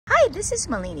this is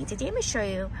Malini. Today I'm going to show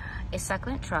you a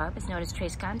succulent shrub. It's known as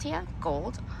Tradescantia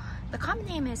gold. The common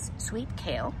name is sweet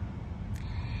kale,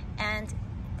 and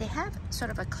they have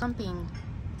sort of a clumping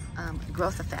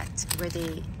growth effect where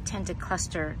they tend to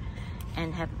cluster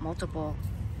and have multiple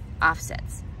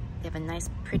offsets. They have a nice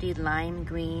pretty lime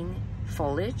green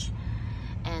foliage,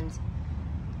 and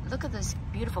look at those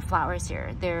beautiful flowers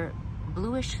here. They're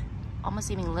bluish,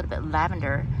 almost even a little bit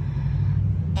lavender,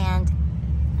 and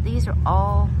these are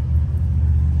all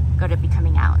going to be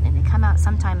coming out, and they come out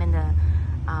sometime in the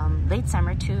late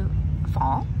summer to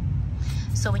fall.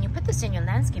 So when you put this in your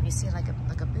landscape, you see like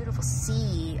a beautiful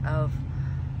sea of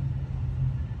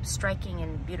striking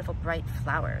and beautiful bright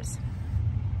flowers.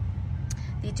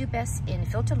 They do best in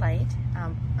filter light.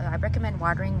 I recommend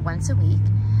watering once a week.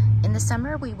 In the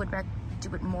summer, we would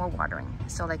do it more watering,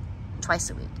 so like twice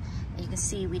a week. And you can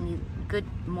see we need good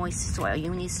moist soil.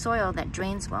 You need soil that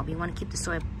drains well. We want to keep the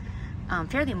soil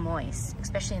fairly moist,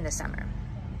 especially in the summer.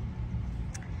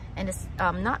 And it's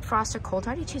not frost or cold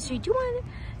hardy too, so you do want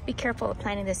to be careful of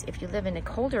planting this if you live in a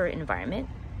colder environment.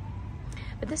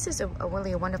 But this is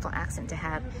really a wonderful accent to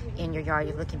have in your yard.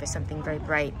 You're looking for something very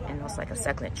bright and looks like a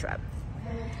succulent shrub.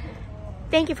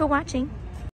 Thank you for watching.